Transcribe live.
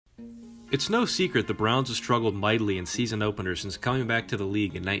It's no secret the Browns have struggled mightily in season openers since coming back to the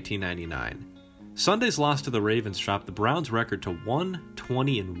league in 1999. Sunday's loss to the Ravens dropped the Browns' record to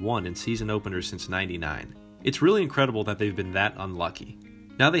 1-20-1 in season openers since '99. It's really incredible that they've been that unlucky.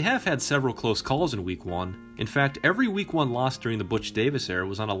 Now, they have had several close calls in Week 1. In fact, every Week 1 loss during the Butch Davis era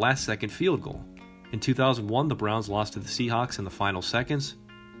was on a last-second field goal. In 2001, the Browns lost to the Seahawks in the final seconds.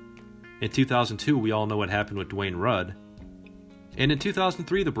 In 2002, we all know what happened with Dwayne Rudd. And in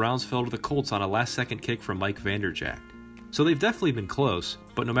 2003, the Browns fell to the Colts on a last-second kick from Mike Vanderjagt. So they've definitely been close,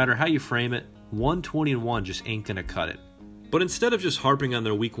 but no matter how you frame it, 1-20-1 just ain't gonna cut it. But instead of just harping on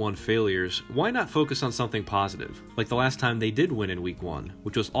their Week 1 failures, why not focus on something positive, like the last time they did win in Week 1,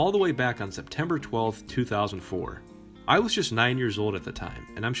 which was all the way back on September 12, 2004. I was just 9 years old at the time,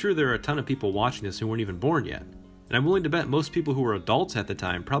 and I'm sure there are a ton of people watching this who weren't even born yet. And I'm willing to bet most people who were adults at the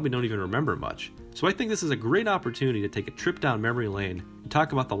time probably don't even remember much. So I think this is a great opportunity to take a trip down memory lane and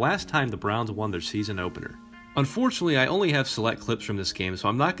talk about the last time the Browns won their season opener. Unfortunately, I only have select clips from this game, so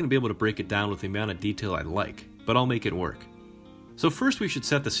I'm not going to be able to break it down with the amount of detail I'd like, but I'll make it work. So first we should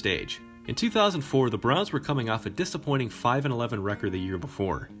set the stage. In 2004, the Browns were coming off a disappointing 5-11 record the year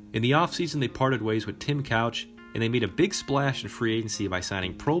before. In the offseason, they parted ways with Tim Couch, and they made a big splash in free agency by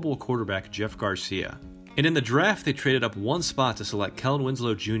signing Pro Bowl quarterback Jeff Garcia. And in the draft, they traded up one spot to select Kellen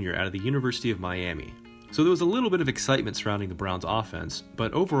Winslow Jr. out of the University of Miami. So there was a little bit of excitement surrounding the Browns' offense,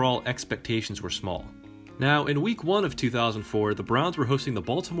 but overall expectations were small. Now, in Week 1 of 2004, the Browns were hosting the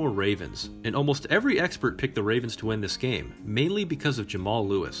Baltimore Ravens, and almost every expert picked the Ravens to win this game, mainly because of Jamal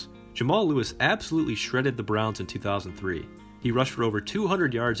Lewis. Jamal Lewis absolutely shredded the Browns in 2003. He rushed for over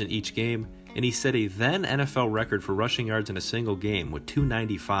 200 yards in each game, and he set a then NFL record for rushing yards in a single game with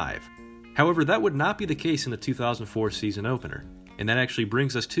 295. However, that would not be the case in the 2004 season opener, and that actually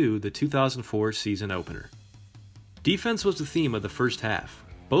brings us to the 2004 season opener. Defense was the theme of the first half.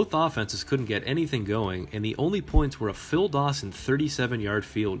 Both offenses couldn't get anything going, and the only points were a Phil Dawson 37-yard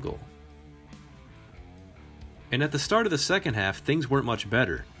field goal. And at the start of the second half, things weren't much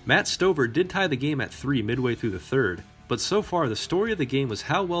better. Matt Stover did tie the game at 3 midway through the third, but so far the story of the game was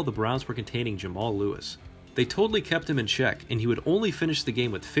how well the Browns were containing Jamal Lewis. They totally kept him in check, and he would only finish the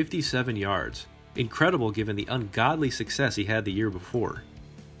game with 57 yards. Incredible given the ungodly success he had the year before.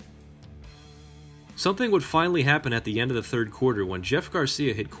 Something would finally happen at the end of the third quarter when Jeff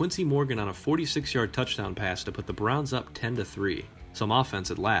Garcia hit Quincy Morgan on a 46-yard touchdown pass to put the Browns up 10-3. Some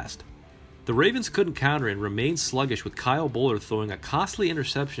offense at last. The Ravens couldn't counter and remained sluggish with Kyle Boller throwing a costly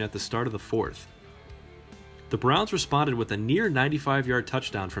interception at the start of the fourth. The Browns responded with a near 95-yard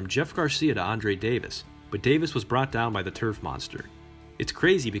touchdown from Jeff Garcia to Andre Davis, but Davis was brought down by the turf monster. It's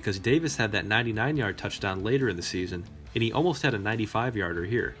crazy because Davis had that 99-yard touchdown later in the season, and he almost had a 95-yarder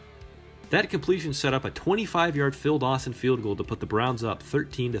here. That completion set up a 25-yard Phil Dawson field goal to put the Browns up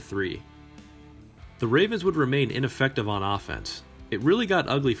 13-3. The Ravens would remain ineffective on offense. It really got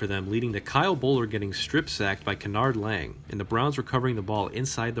ugly for them, leading to Kyle Boller getting strip-sacked by Kennard Lang, and the Browns recovering the ball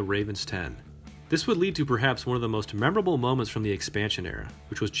inside the Ravens' 10. This would lead to perhaps one of the most memorable moments from the expansion era,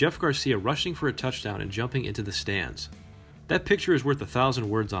 which was Jeff Garcia rushing for a touchdown and jumping into the stands. That picture is worth 1,000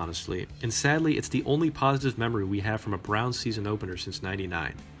 words, honestly, and sadly it's the only positive memory we have from a Browns season opener since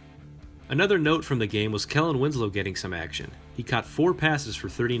 '99. Another note from the game was Kellen Winslow getting some action. He caught 4 passes for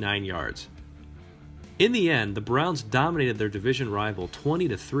 39 yards. In the end, the Browns dominated their division rival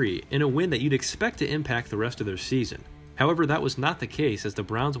 20-3 in a win that you'd expect to impact the rest of their season. However, that was not the case as the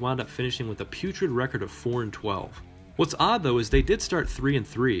Browns wound up finishing with a putrid record of 4-12. What's odd though is they did start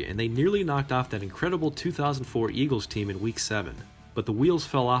 3-3 and they nearly knocked off that incredible 2004 Eagles team in Week 7. But the wheels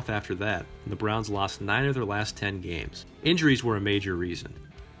fell off after that, and the Browns lost 9 of their last 10 games. Injuries were a major reason.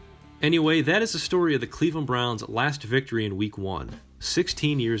 Anyway, that is the story of the Cleveland Browns' last victory in Week 1,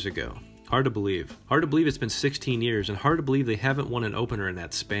 16 years ago. Hard to believe. Hard to believe it's been 16 years, and hard to believe they haven't won an opener in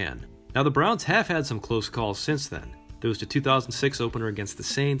that span. Now, the Browns have had some close calls since then. There was the 2006 opener against the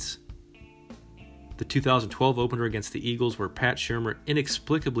Saints, the 2012 opener against the Eagles where Pat Shurmur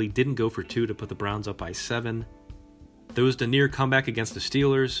inexplicably didn't go for 2 to put the Browns up by 7. There was the near comeback against the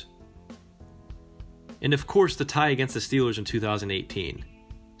Steelers, and of course the tie against the Steelers in 2018.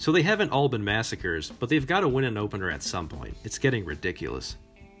 So they haven't all been massacres, but they've got to win an opener at some point. It's getting ridiculous.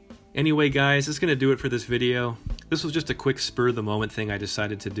 Anyway guys, that's going to do it for this video. This was just a quick spur-of-the-moment thing I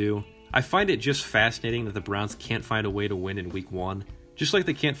decided to do. I find it just fascinating that the Browns can't find a way to win in Week 1, just like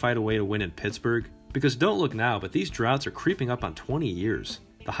they can't find a way to win in Pittsburgh, because don't look now, but these droughts are creeping up on 20 years.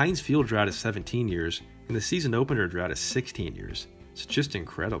 The Heinz Field drought is 17 years, and the season opener drought is 16 years. It's just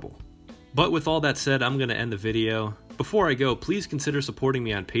incredible. But with all that said, I'm going to end the video. Before I go, please consider supporting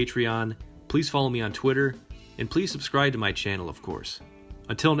me on Patreon, please follow me on Twitter, and please subscribe to my channel, of course.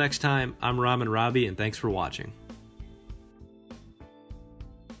 Until next time, I'm Ramen Robbie, and thanks for watching.